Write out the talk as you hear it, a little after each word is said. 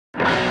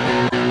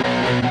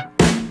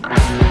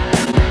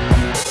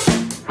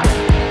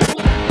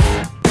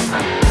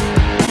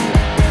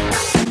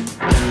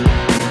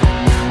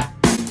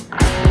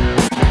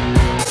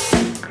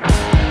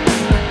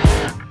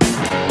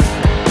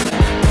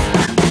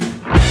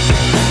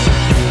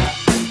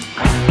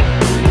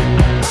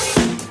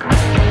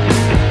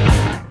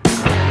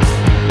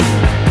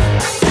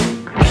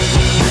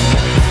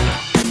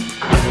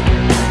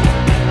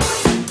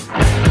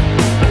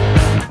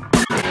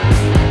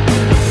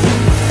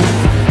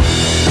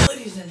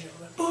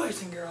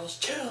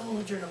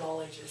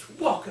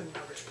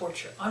Sports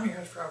Show. I'm your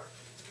host, Robert.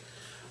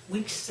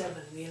 Week 7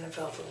 of the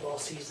NFL football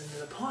season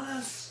is upon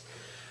us.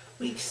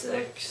 Week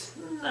 6,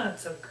 not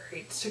so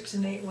great.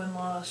 6-8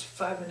 win-loss,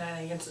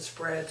 5-9 against the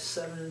spread,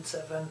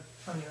 7-7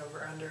 on the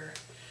over-under.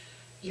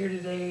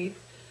 Year-to-date,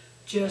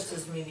 just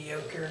as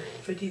mediocre.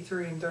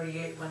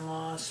 53-38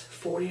 win-loss,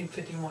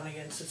 40-51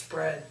 against the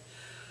spread,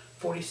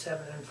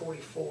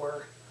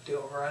 47-44 the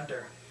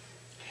over-under.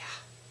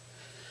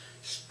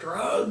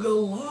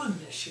 Struggle on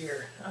this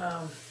year.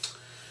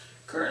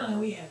 Currently,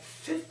 we have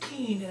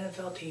 15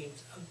 NFL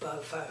teams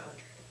above 500.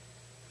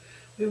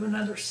 We have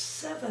another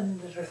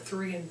 7 that are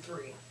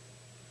 3-3.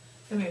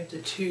 Then we have the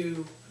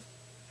 2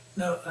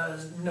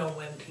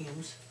 no-win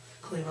teams,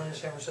 Cleveland and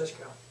San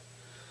Francisco.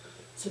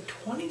 So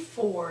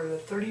 24 of the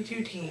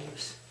 32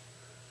 teams,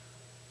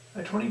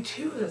 or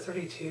 22 of the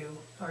 32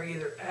 are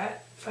either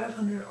at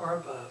 500 or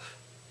above.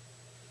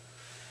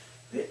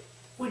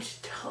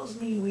 Which tells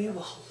me we have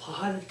a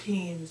lot of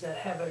teams that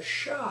have a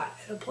shot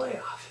at a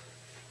playoffs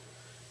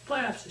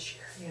this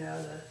year. You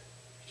know, the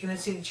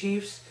Kansas City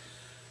Chiefs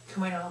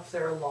coming off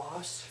their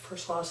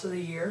first loss of the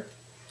year.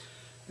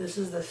 This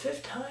is the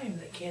 5th time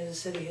that Kansas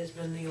City has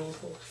been the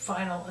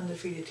final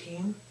undefeated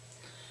team.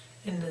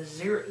 In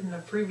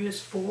the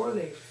previous 4,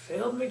 they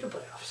failed to make the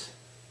playoffs.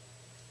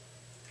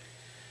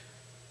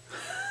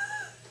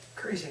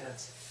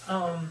 Craziness.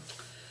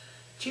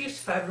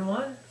 Chiefs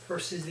 5-1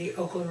 versus the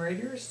Oakland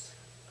Raiders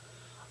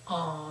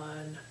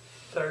on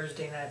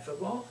Thursday Night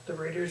Football. The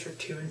Raiders are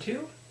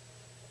 2-2.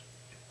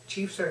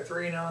 Chiefs are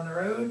 3-0 on the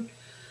road.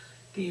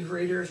 The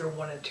Raiders are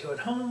 1-2 at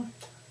home.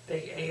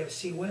 Big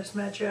AFC West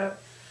matchup.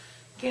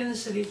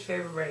 Kansas City is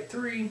favored by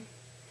 3.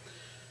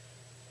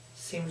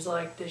 Seems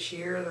like this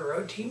year the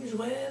road teams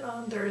win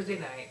on Thursday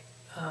night.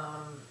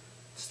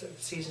 The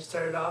season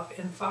started off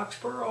in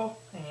Foxborough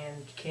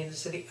and Kansas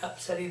City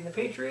upsetting the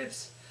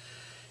Patriots.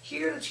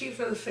 Here the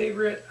Chiefs are the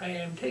favorite. I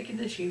am taking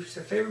the Chiefs.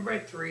 They're favored by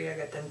 3. I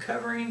got them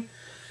covering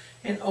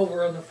and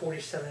over on the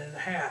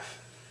 47.5.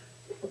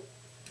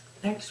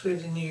 Next we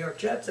have the New York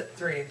Jets at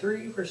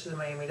 3-3 versus the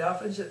Miami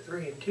Dolphins at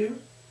 3-2.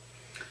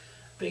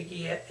 Big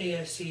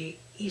AFC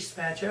East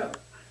matchup.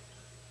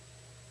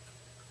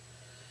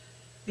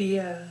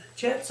 The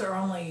Jets are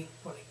only,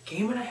 a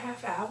game and a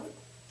half out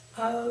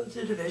of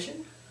the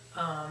division.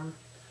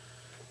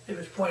 It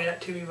was pointed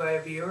out to me by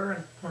a viewer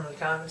in one of the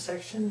comment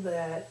sections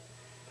that,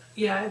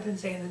 yeah, I've been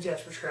saying the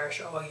Jets were trash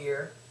all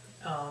year.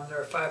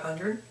 They're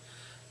 500.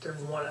 They're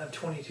one of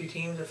 22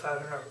 teams at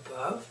 500 or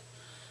above.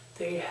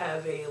 They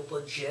have a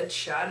legit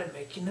shot at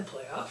making the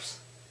playoffs.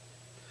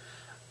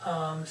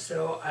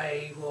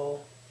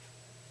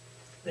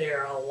 They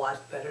are a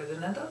lot better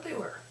than I thought they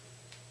were.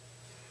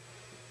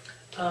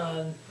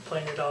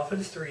 Playing the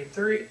Dolphins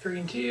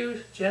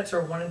 3-2. Jets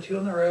are 1-2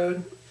 on the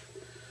road.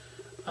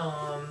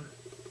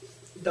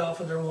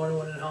 Dolphins are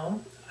 1-1 at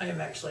home. I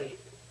am actually,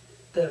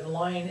 the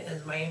line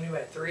is Miami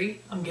by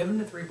 3. I'm giving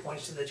the 3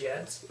 points to the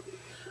Jets.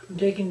 I'm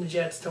taking the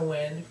Jets to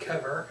win,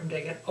 cover. I'm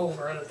taking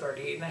over on the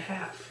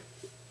 38.5.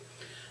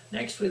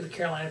 Next we have the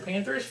Carolina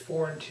Panthers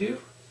 4-2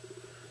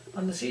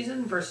 on the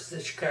season versus the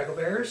Chicago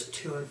Bears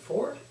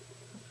 2-4.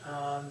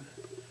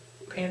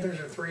 Panthers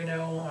are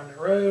 3-0 on the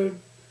road.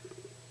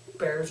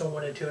 Bears are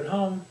 1-2 at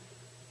home.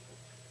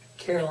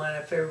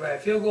 Carolina favored by a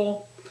field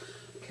goal.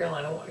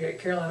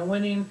 Carolina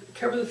winning,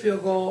 cover the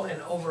field goal,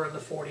 and over the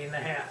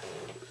 40.5.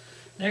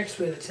 Next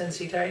we have the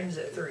Tennessee Titans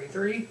at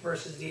 3-3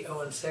 versus the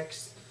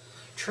 0-6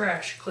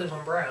 trash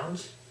Cleveland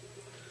Browns.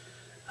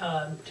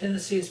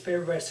 Tennessee is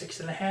favored by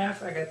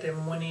 6.5. I got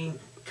them winning,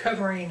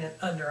 covering, and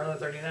under on the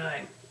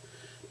 39.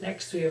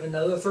 Next we have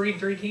another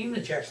 3-3 team, the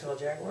Jacksonville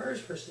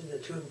Jaguars versus the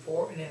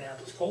 2-4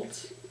 Indianapolis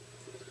Colts.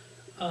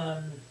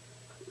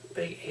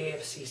 Big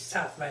AFC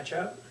South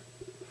matchup.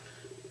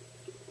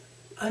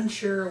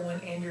 Unsure when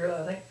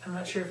I'm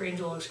not sure if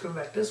Angela Luke's coming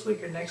back this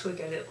week or next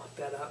week. I didn't look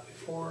that up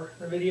before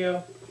the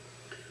video.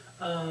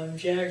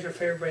 Jags are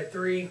favored by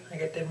 3. I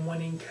got them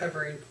winning,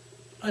 covering,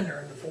 under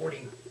on the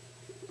 40.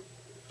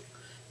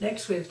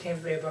 Next we have the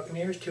Tampa Bay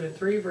Buccaneers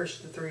 2-3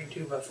 versus the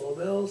 3-2 Buffalo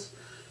Bills.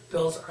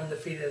 Bills are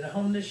undefeated at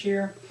home this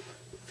year.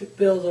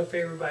 Bills are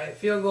favored by a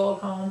field goal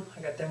at home.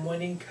 I got them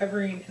winning,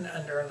 covering, and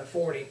under on the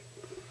 40.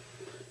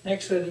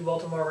 Next we have the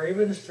Baltimore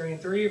Ravens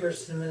 3-3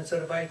 versus the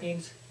Minnesota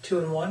Vikings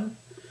 2-1.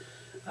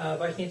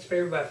 Vikings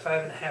favored by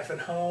 5.5 at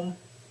home.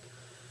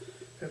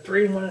 They're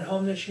 3-1 at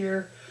home this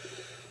year.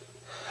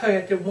 I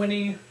got them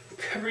winning,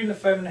 covering the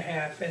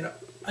 5.5, and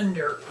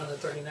under on the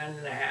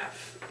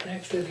 39.5.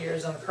 Next we have the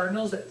Arizona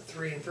Cardinals at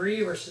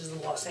 3-3 versus the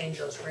Los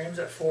Angeles Rams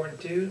at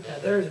 4-2. Now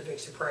there's a big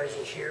surprise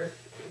this year.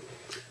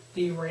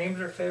 The Rams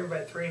are favored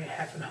by 3.5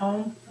 at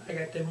home. I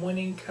got them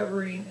winning,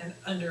 covering, and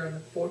under on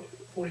the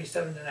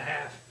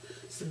 47.5.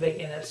 It's the big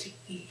NFC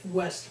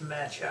West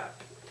matchup.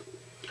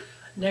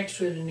 Next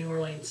we have the New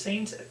Orleans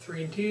Saints at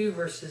 3-2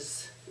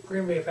 versus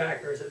Green Bay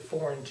Packers at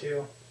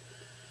 4-2.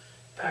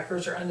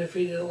 Packers are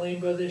undefeated at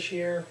Lambeau this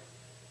year.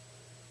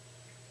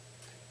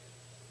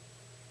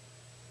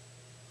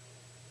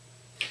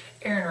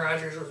 Aaron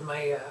Rodgers was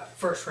my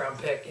first round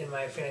pick in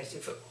my fantasy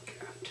football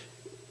draft.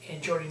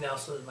 And Jordy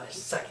Nelson was my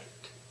second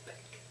pick.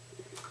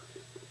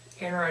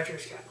 Aaron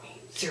Rodgers got me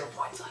 0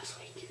 points last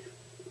week.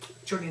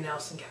 Jordy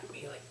Nelson got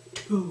me like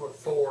 2 or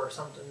 4 or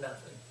something,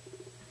 nothing.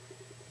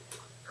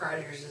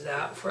 Rodgers is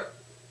out for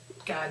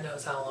God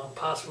knows how long,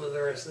 possibly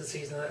the rest of the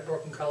season, that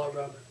broken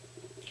collarbone.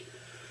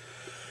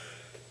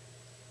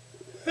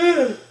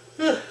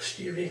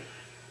 Excuse me.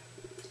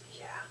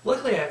 Yeah.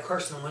 Luckily, I have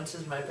Carson Wentz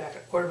as my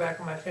backup quarterback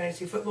on my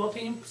fantasy football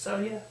team, so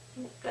yeah,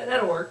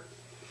 that'll work.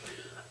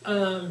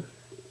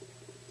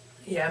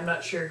 Yeah, I'm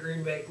not sure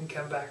Green Bay can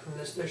come back from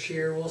this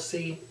year. We'll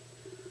see.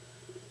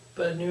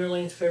 But New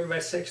Orleans favored by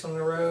 6 on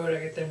the road. I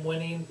get them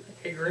winning.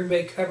 I get Green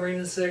Bay covering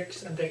the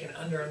 6. I'm taking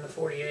under on the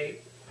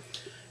 48.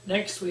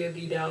 Next, we have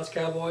the Dallas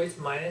Cowboys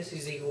minus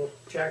Ezekiel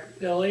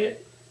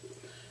Elliott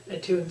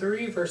at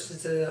 2-3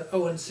 versus the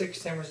 0-6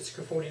 San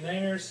Francisco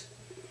 49ers.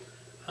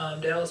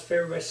 Dallas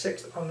favored by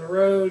 6 on the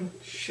road.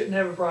 Shouldn't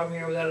have a problem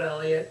here without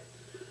Elliott.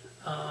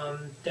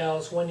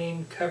 Dallas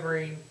winning,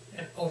 covering,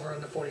 and over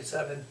on the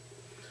 47.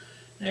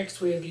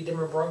 Next, we have the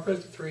Denver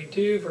Broncos at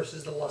 3-2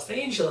 versus the Los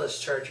Angeles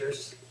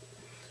Chargers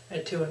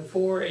at 2-4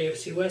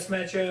 AFC West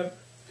matchup.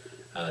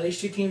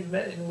 These two teams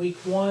met in Week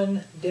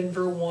 1.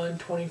 Denver won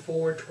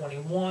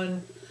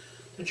 24-21.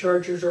 The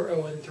Chargers are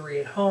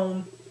 0-3 at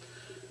home.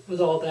 With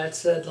all that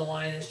said, the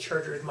line is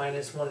Chargers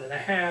minus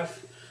 1.5.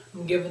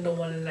 I'm giving the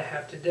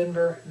 1.5 to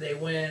Denver. They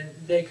win.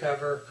 They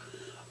cover.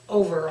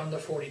 Over on the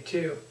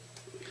 42.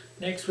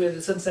 Next, we have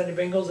the Cincinnati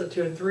Bengals at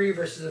 2-3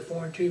 versus the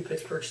 4-2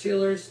 Pittsburgh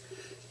Steelers.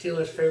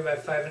 Steelers favored by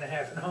 5.5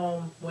 at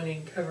home,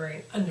 winning,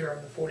 covering, under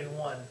on the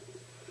 41.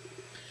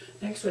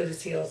 Next, we have the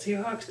Seattle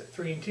Seahawks at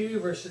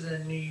 3-2 versus the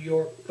New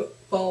York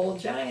Football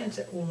Giants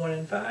at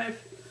 1-5.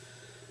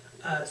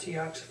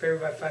 Seahawks are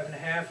favored by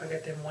 5.5. I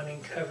got them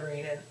winning,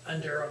 covering, and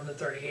under on the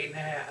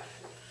 38.5.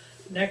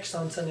 Next,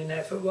 on Sunday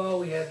Night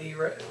Football, we have the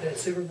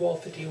Super Bowl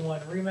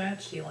 51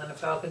 rematch. The Atlanta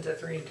Falcons at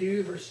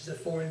 3-2 versus the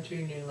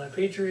 4-2 New England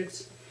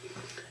Patriots.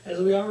 As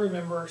we all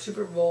remember,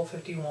 Super Bowl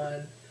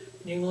 51,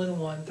 New England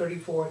won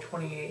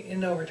 34-28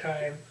 in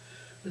overtime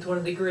with one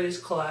of the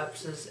greatest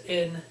collapses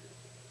in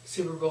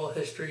Super Bowl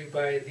history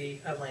by the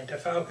Atlanta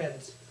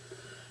Falcons.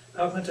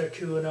 Falcons are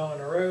 2-0 on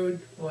the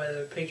road, while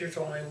the Patriots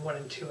are only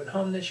 1-2 at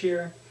home this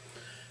year.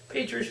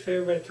 Patriots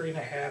favored by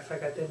 3.5. I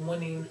got them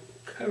winning,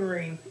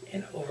 covering,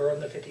 and over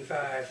on the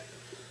 55.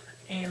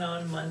 And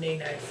on Monday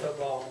Night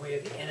Football, we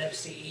have the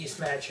NFC East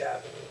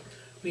matchup.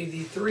 We have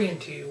the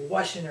 3-2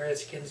 Washington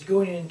Redskins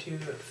going into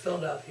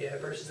Philadelphia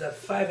versus the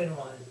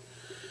 5-1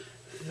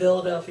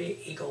 Philadelphia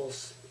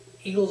Eagles.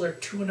 Eagles are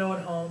 2-0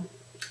 at home.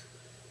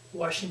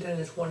 Washington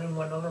is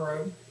 1-1 on the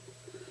road.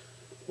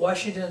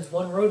 Washington's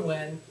one road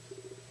win,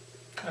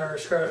 that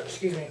was a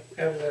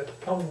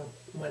home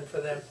win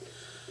for them.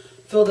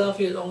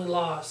 Philadelphia's only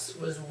loss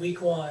was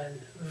Week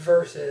 1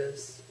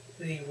 versus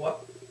the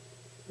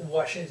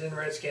Washington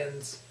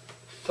Redskins,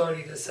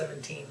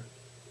 30-17.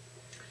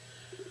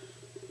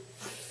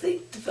 I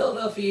think the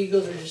Philadelphia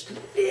Eagles are just a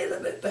little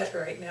bit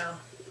better right now.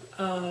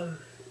 I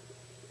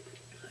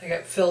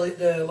got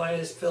the line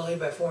is Philly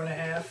by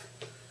 4.5.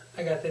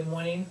 I got them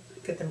winning.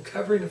 Get them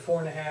covering the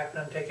 4.5, and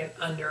I'm taking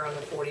under on the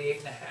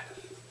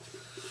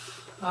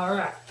 48.5.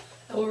 Alright,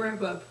 and we'll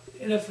wrap up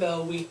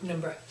NFL week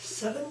number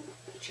 7.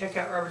 Check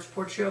out Robert's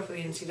Sports Show for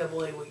the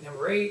NCAA week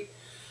number 8.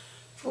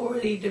 For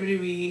the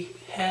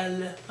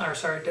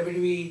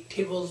WWE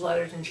Tables,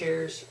 Ladders, and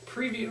Chairs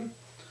preview.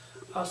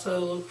 Also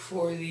look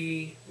for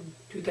the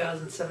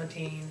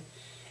 2017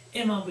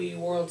 MLB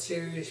World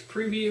Series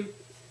preview.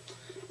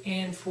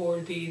 And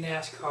for the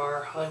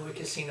NASCAR Hollywood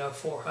Casino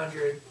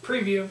 400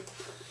 preview.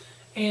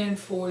 And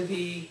for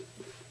the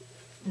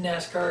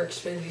NASCAR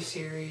Xfinity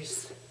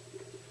Series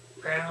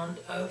Round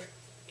of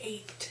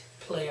 8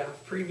 playoff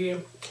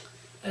preview.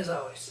 As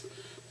always,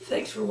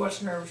 thanks for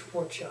watching Robert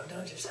Sports Show.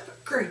 Don't just have a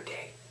great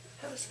day,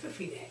 have a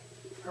spiffy day.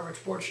 Robert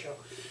Sports Show,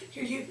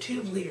 your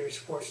YouTube leader of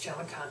sports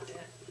channel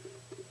content.